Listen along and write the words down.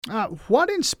What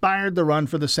inspired the run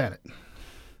for the Senate?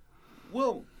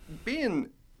 Well, being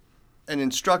an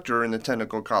instructor in the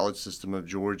technical college system of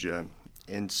Georgia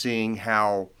and seeing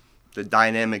how the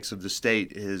dynamics of the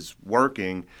state is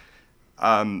working,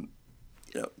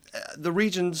 the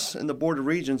regions and the Board of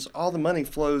Regents, all the money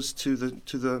flows to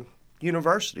the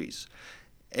universities.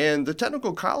 And the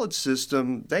technical college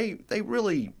system, they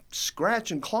really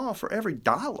scratch and claw for every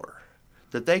dollar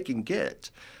that they can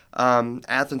get.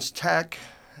 Athens Tech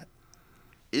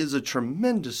is a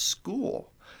tremendous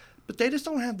school, but they just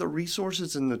don't have the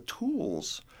resources and the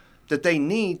tools that they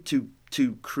need to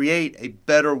create a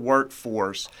better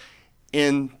workforce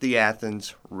in the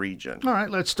Athens region. All right,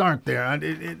 let's start there.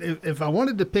 If I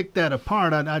wanted to pick that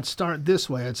apart, I'd start this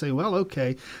way. I'd say, well,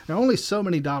 okay, there are only so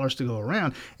many dollars to go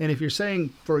around. And if you're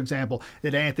saying, for example,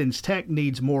 that Athens Tech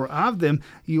needs more of them,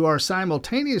 you are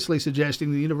simultaneously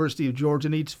suggesting the University of Georgia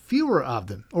needs fewer of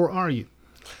them, or are you?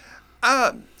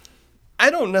 I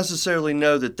don't necessarily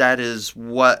know that is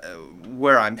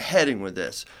where I'm heading with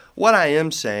this. What I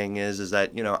am saying is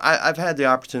that, I've had the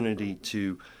opportunity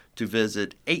to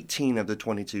visit 18 of the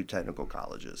 22 technical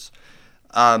colleges.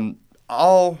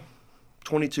 All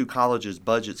 22 colleges'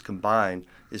 budgets combined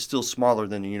is still smaller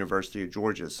than the University of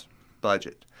Georgia's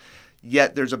budget.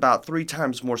 Yet there's about 3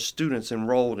 times more students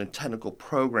enrolled in technical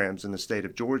programs in the state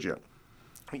of Georgia.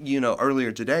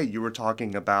 Earlier today you were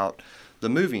talking about the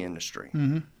movie industry.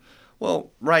 Mm-hmm.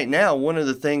 Well, right now, one of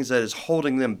the things that is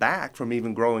holding them back from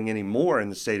even growing any more in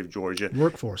the state of Georgia—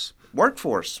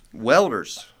 Workforce,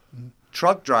 welders,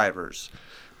 truck drivers,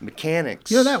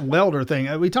 mechanics. That welder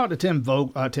thing. We talked to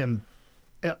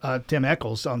Tim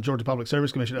Eccles on Georgia Public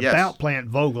Service Commission about Plant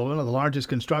Vogtle, one of the largest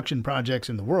construction projects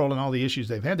in the world, and all the issues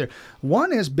they've had there.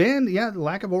 One has been, the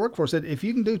lack of a workforce. That if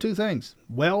you can do 2 things,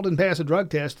 weld and pass a drug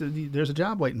test, there's a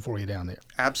job waiting for you down there.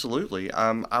 Absolutely.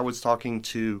 I was talking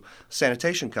to a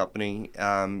sanitation company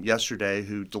yesterday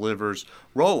who delivers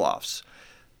roll-offs.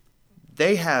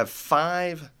 They have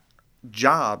 5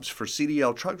 jobs for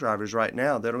CDL truck drivers right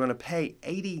now that are going to pay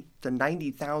 $80,000 to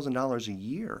 $90,000 a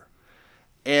year.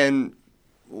 And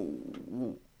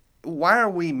why are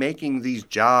we making these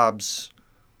jobs?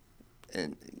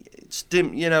 And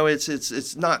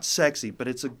it's not sexy, but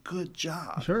it's a good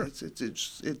job. Sure.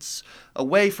 It's a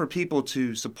way for people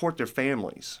to support their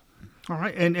families. All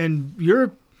right, and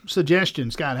your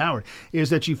suggestion, Scott Howard, is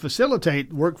that you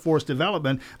facilitate workforce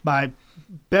development by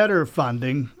better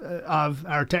funding of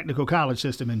our technical college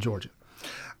system in Georgia.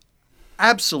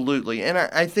 Absolutely, and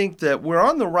I think that we're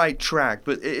on the right track,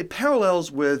 but it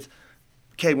parallels with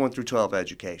K-1 through 12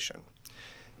 education.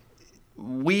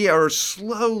 We are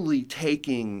slowly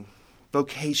taking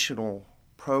vocational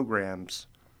programs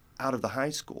out of the high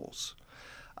schools.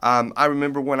 I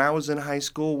remember when I was in high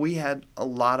school, we had a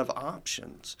lot of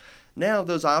options. Now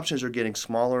those options are getting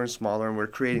smaller and smaller, and we're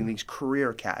creating these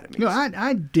career academies.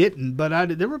 I didn't,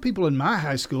 but there were people in my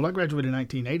high school. I graduated in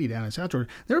 1980 down in South Georgia.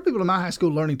 There were people in my high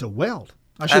school learning to weld.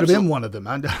 I should have been one of them.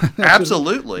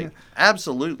 Absolutely.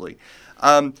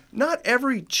 Not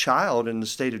every child in the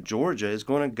state of Georgia is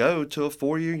going to go to a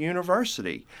 4-year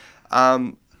university.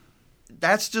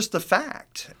 That's just a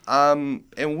fact.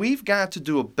 And we've got to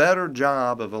do a better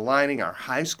job of aligning our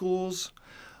high schools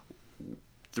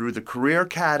through the career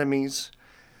academies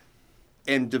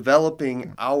and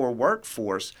developing our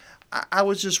workforce. I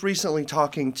was just recently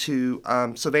talking to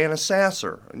Savannah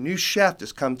Sasser, a new chef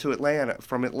that's come to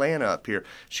from Atlanta up here.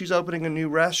 She's opening a new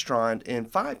restaurant in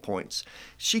 5 Points.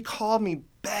 She called me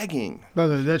begging.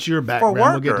 Brother, that's your background.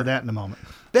 We'll get to that in a moment.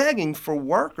 Begging for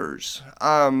workers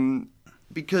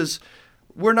because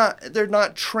they're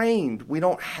not trained. We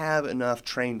don't have enough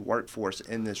trained workforce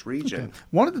in this region. Okay.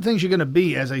 One of the things you're going to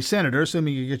be as a senator,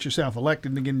 assuming you get yourself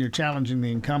elected, and again, you're challenging the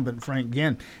incumbent Frank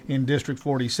Ginn in District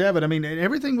 47. I mean,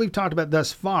 everything we've talked about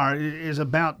thus far is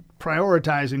about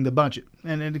prioritizing the budget.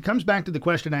 And it comes back to the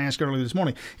question I asked earlier this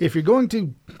morning. If you're going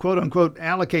to, quote unquote,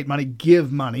 allocate money,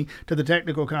 give money to the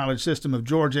technical college system of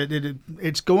Georgia,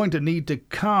 it's going to need to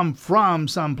come from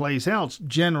someplace else,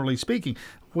 generally speaking.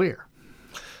 Where?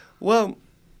 Well,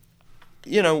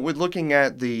 with looking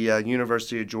at the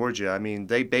University of Georgia, I mean,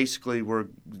 they basically were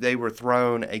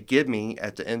thrown a give me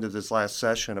at the end of this last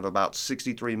session of about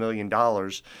 $63 million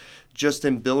just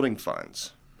in building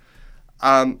funds.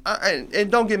 And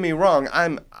don't get me wrong,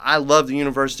 I love the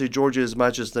University of Georgia as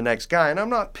much as the next guy, and I'm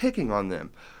not picking on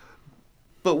them.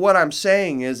 But what I'm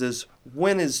saying is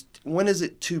when is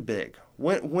it too big?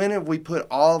 When have we put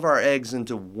all of our eggs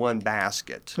into one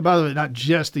basket? So by the way, not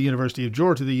just the University of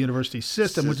Georgia, the university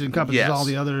system, which encompasses all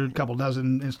the other couple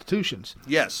dozen institutions.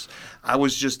 Yes. I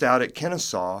was just out at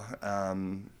Kennesaw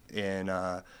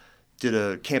in did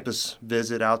a campus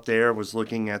visit out there, was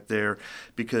looking at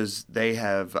because they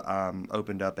have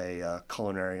opened up a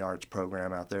culinary arts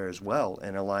program out there as well,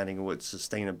 and aligning with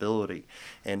sustainability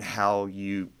and how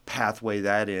you pathway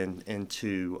that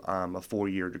into a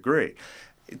 4-year degree.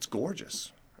 It's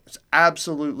gorgeous. It's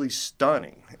absolutely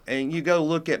stunning. And you go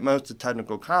look at most of the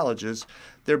technical colleges,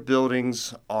 their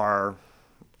buildings are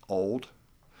old,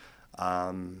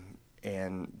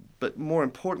 but more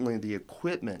importantly, the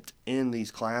equipment in these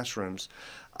classrooms.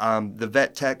 The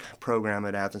Vet Tech program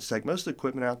at Athens Tech, most of the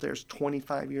equipment out there is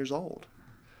 25 years old.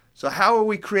 So how are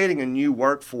we creating a new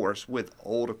workforce with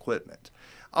old equipment?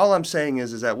 All I'm saying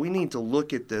is that we need to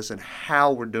look at this and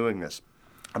how we're doing this.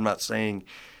 I'm not saying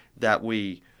that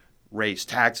we raise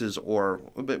taxes,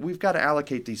 but we've got to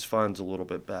allocate these funds a little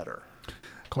bit better.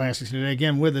 Classics today.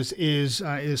 Again, with us is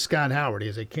Scott Howard. He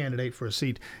is a candidate for a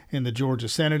seat in the Georgia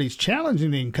Senate. He's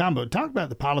challenging the incumbent. Talk about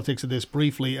the politics of this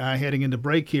briefly heading into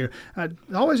break here.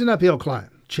 Always an uphill climb,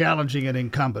 challenging an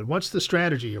incumbent. What's the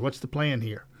strategy here? What's the plan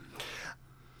here?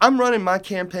 I'm running my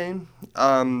campaign.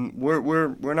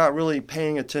 We're not really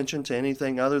paying attention to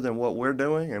anything other than what we're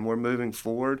doing, and we're moving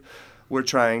forward. We're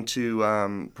trying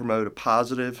to promote a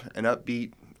positive and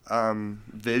upbeat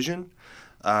vision.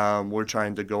 We're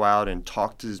trying to go out and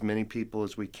talk to as many people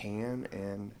as we can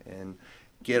and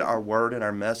get our word and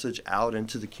our message out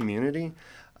into the community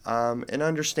and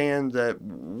understand that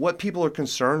what people are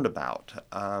concerned about.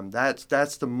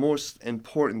 That's the most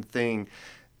important thing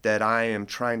that I am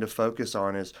trying to focus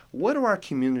on is what do our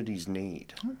communities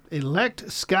need?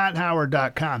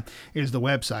 ElectScottHoward.com is the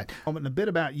website. And a bit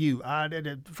about you.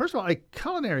 First of all, a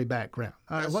culinary background.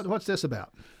 What's this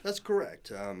about? That's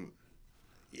correct.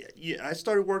 I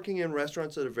started working in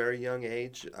restaurants at a very young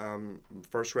age.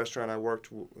 First restaurant I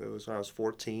worked was when I was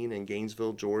 14 in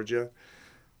Gainesville, Georgia.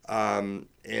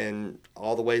 And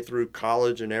all the way through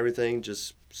college and everything,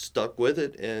 just stuck with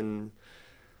it. And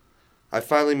I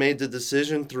finally made the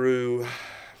decision through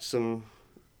some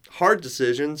hard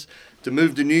decisions to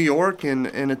move to New York and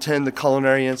attend the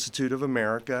Culinary Institute of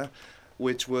America,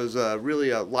 which was really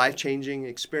a life-changing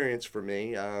experience for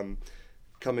me.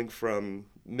 Coming from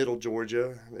Middle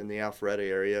Georgia in the Alpharetta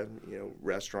area,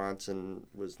 restaurants, and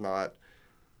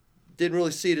didn't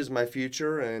really see it as my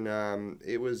future, and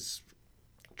it was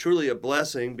truly a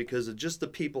blessing because of just the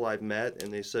people I've met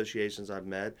and the associations I've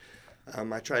met.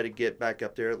 I try to get back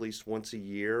up there at least once a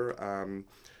year.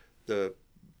 The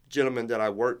gentleman that I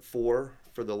worked for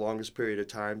the longest period of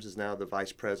times is now the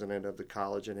vice president of the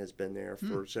college and has been there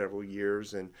for several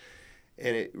years, and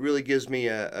it really gives me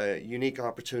a unique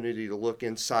opportunity to look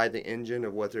inside the engine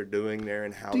of what they're doing there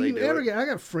and how they do it. I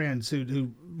got friends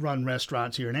who run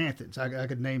restaurants here in Athens. I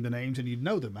could name the names and you'd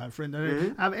know them. My friend,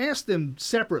 I've asked them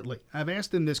separately. I've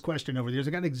asked them this question over the years.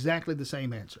 I got exactly the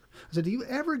same answer. I said, do you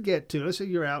ever get to, let's say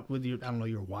you're out with your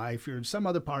wife, you're in some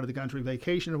other part of the country,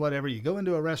 vacation or whatever, you go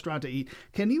into a restaurant to eat.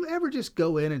 Can you ever just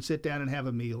go in and sit down and have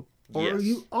a meal? Or Yes. are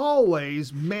you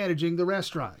always managing the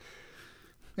restaurant?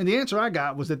 And the answer I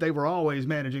got was that they were always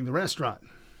managing the restaurant.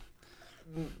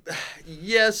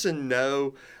 Yes and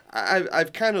no.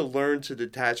 I've kind of learned to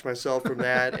detach myself from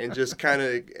that and just kind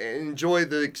of enjoy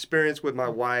the experience with my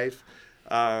wife.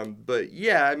 But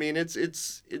yeah, I mean,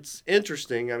 it's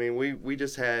interesting. I mean, we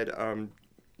just had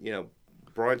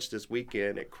brunch this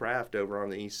weekend at Kraft over on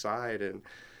the east side, and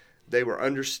they were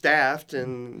understaffed,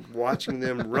 and watching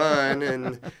them run,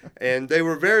 and they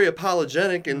were very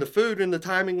apologetic, and the food and the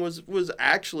timing was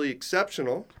actually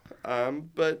exceptional.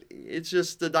 But it's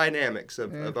just the dynamics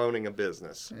of owning a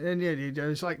business. And yeah,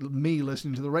 it's like me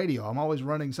listening to the radio. I'm always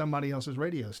running somebody else's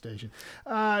radio station.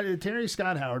 Terry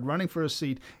Scott Howard, running for a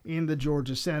seat in the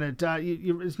Georgia Senate.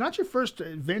 It's not your first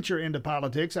venture into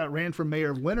politics. I ran for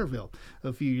mayor of Winterville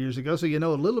a few years ago, so you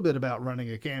know a little bit about running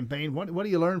a campaign. What do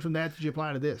you learn from that? Did you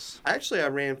apply to this? Actually, I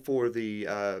ran for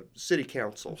the city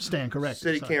council. Stand corrected.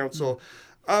 City council.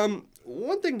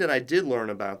 One thing that I did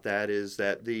learn about that is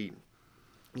that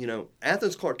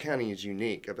Athens Clarke County is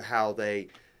unique of how they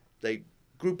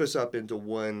group us up into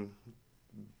one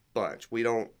bunch. We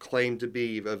don't claim to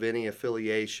be of any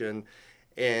affiliation,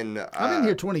 and I've been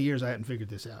here 20 years. I hadn't figured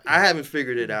this out yet. I haven't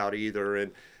figured it out either.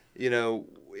 And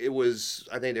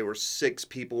I think there were 6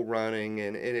 people running,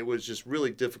 and it was just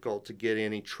really difficult to get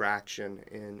any traction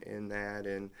in that.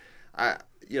 And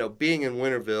being in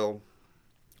Winterville,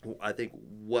 I think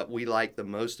what we like the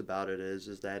most about it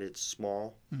is that it's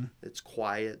small, it's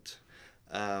quiet,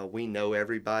 we know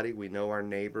everybody, we know our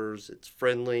neighbors, it's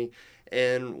friendly,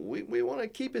 and we want to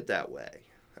keep it that way.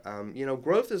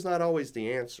 Growth is not always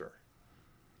the answer.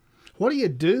 What do you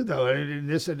do, though?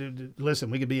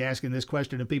 Listen, we could be asking this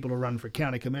question to people who run for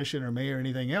county commission or mayor or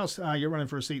anything else. You're running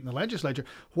for a seat in the legislature.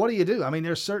 What do you do? I mean,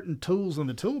 there's certain tools in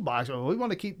the toolbox. Well, we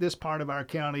want to keep this part of our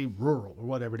county rural or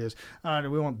whatever it is.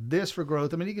 We want this for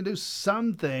growth. I mean, you can do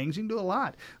some things. You can do a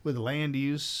lot with land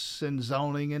use and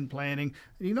zoning and planning.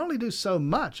 You can only do so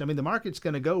much. I mean, the market's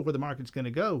going to go where the market's going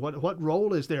to go. What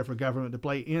role is there for government to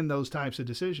play in those types of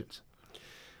decisions?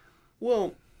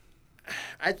 Well,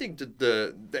 I think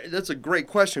that's a great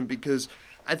question because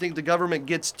I think the government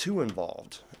gets too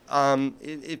involved.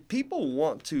 If people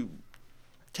want to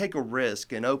take a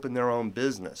risk and open their own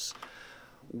business,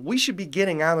 we should be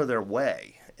getting out of their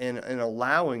way and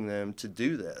allowing them to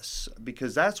do this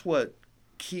because that's what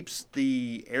keeps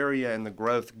the area and the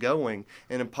growth going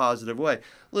in a positive way.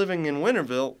 Living in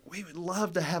Winterville, we would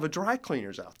love to have a dry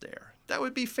cleaners out there. That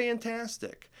would be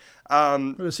fantastic.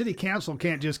 Well, the city council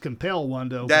can't just compel one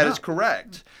to open That up. is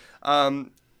correct.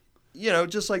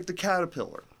 Just like the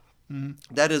Caterpillar. Mm-hmm.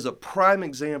 That is a prime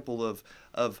example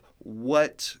of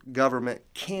what government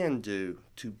can do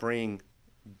to bring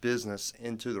business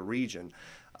into the region.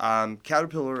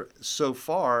 Caterpillar so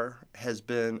far has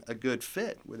been a good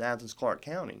fit with Athens-Clarke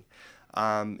County.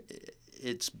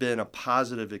 It's been a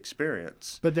positive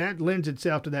experience. But that lends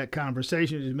itself to that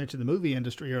conversation. As you mentioned, the movie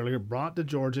industry earlier, brought to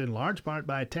Georgia in large part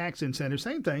by tax incentives.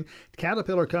 Same thing.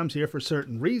 Caterpillar comes here for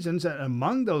certain reasons.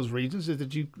 Among those reasons is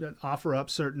that you offer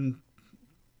up certain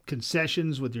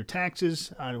concessions with your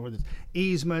taxes, with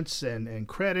easements and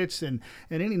credits and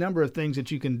any number of things that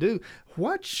you can do.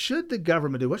 What should the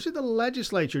government do? What should the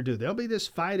legislature do? There'll be this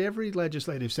fight every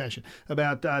legislative session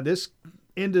about this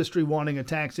industry wanting a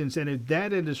tax incentive,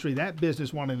 that industry, that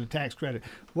business wanting a tax credit.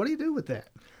 What do you do with that?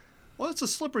 Well, it's a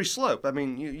slippery slope. I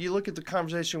mean, you look at the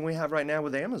conversation we have right now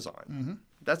with Amazon. Mm-hmm.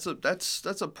 That's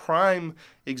a prime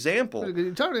example.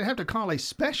 You totally have to call a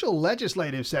special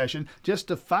legislative session just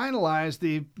to finalize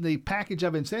the package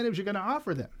of incentives you're going to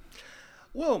offer them.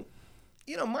 Well,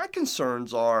 my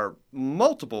concerns are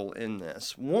multiple in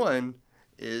this. One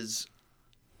is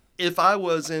if I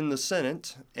was in the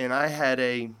Senate and I had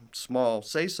a small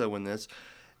say-so in this,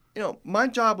 my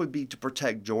job would be to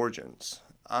protect Georgians.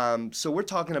 So we're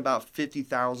talking about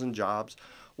 50,000 jobs.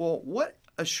 Well, what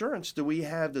assurance do we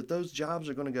have that those jobs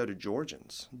are going to go to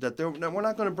Georgians? That we're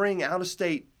not going to bring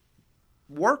out-of-state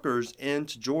workers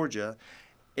into Georgia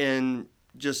and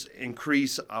just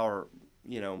increase our,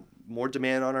 more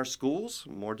demand on our schools,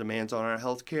 more demands on our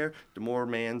health care, more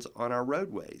demands on our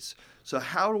roadways. So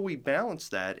how do we balance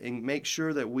that and make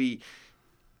sure that we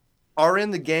are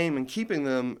in the game and keeping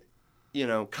them,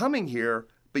 coming here,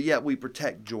 but yet we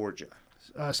protect Georgia?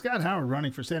 Scott Howard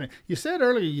running for Senate. You said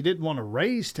earlier you didn't want to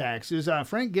raise taxes.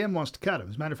 Frank Ginn wants to cut them.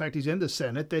 As a matter of fact, he's in the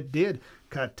Senate that did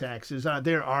cut taxes.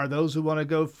 There are those who want to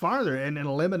go farther and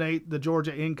eliminate the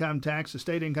Georgia income tax, the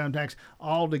state income tax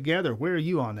altogether. Where are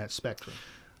you on that spectrum?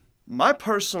 My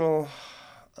personal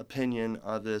opinion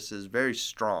of this is very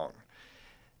strong.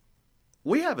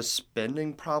 We have a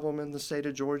spending problem in the state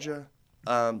of Georgia.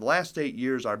 The last 8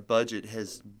 years, our budget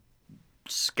has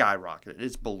skyrocketed.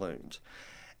 It's ballooned.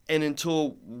 And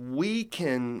until we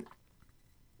can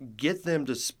get them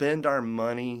to spend our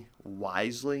money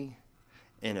wisely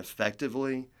and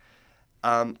effectively,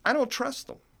 I don't trust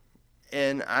them.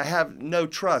 And I have no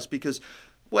trust because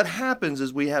what happens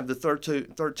is we have the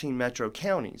 13 metro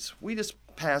counties. We just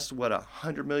passed,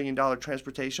 $100 million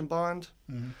transportation bond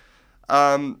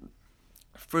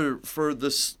for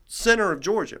the center of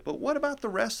Georgia. But what about the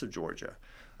rest of Georgia?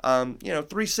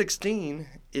 316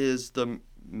 is the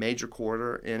major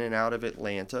corridor in and out of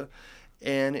Atlanta,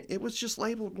 and it was just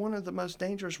labeled one of the most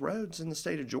dangerous roads in the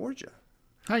state of Georgia.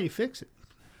 How you fix it?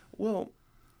 Well,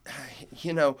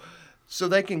 so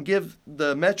they can give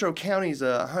the metro counties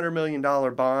a $100 million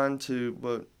bond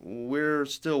but we're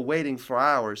still waiting for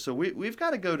ours. So we've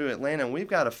got to go to Atlanta and we've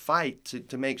got to fight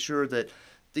to make sure that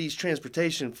these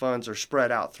transportation funds are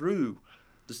spread out through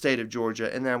the state of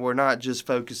Georgia and that we're not just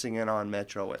focusing in on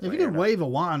metro Atlanta. If you could wave a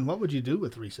wand, what would you do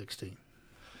with 316?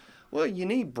 Well, you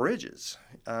need bridges.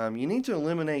 You need to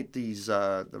eliminate these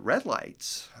the red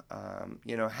lights.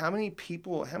 How many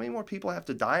more people have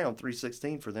to die on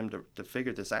 316 for them to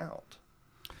figure this out?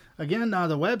 Again,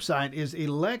 the website is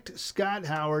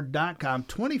electscotthoward.com.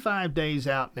 25 days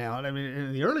out now. And I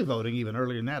mean, the early voting, even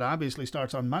earlier than that, obviously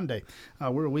starts on Monday.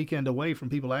 We're a weekend away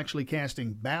from people actually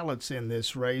casting ballots in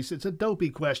this race. It's a dopey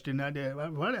question.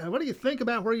 What do you think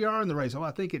about where you are in the race? Oh,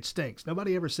 I think it stinks.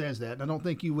 Nobody ever says that, and I don't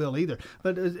think you will either.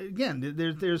 But again,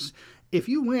 there's if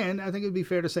you win, I think it would be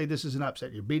fair to say this is an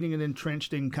upset. You're beating an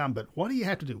entrenched incumbent. What do you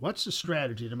have to do? What's the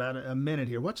strategy? In about a minute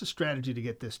here, what's the strategy to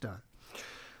get this done?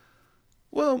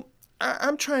 Well,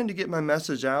 I'm trying to get my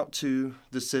message out to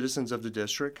the citizens of the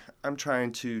district. I'm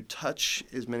trying to touch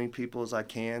as many people as I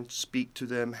can, speak to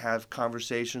them, have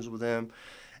conversations with them,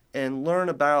 and learn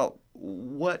about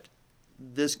what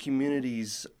this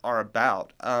communities are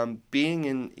about. Being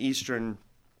in eastern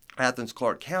Athens,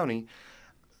 Clarke County,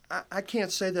 I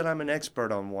can't say that I'm an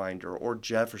expert on Winder or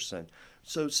Jefferson.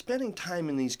 So spending time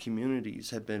in these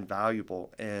communities have been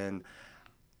valuable, and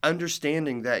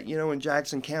understanding that, in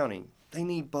Jackson County, they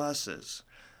need buses.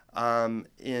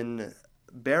 In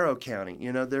Barrow County,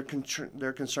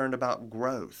 they're concerned about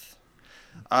growth.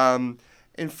 And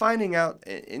finding out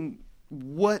in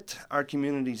what our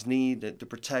communities need to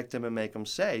protect them and make them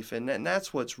safe. And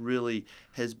that's what's really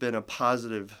has been a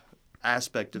positive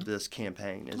aspect of this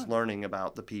campaign, is learning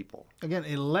about the people. Again,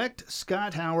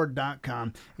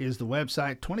 electscotthoward.com is the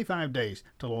website. 25 days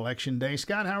till Election Day.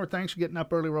 Scott Howard, thanks for getting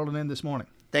up early, rolling in this morning.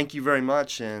 Thank you very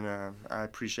much, and I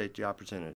appreciate the opportunity.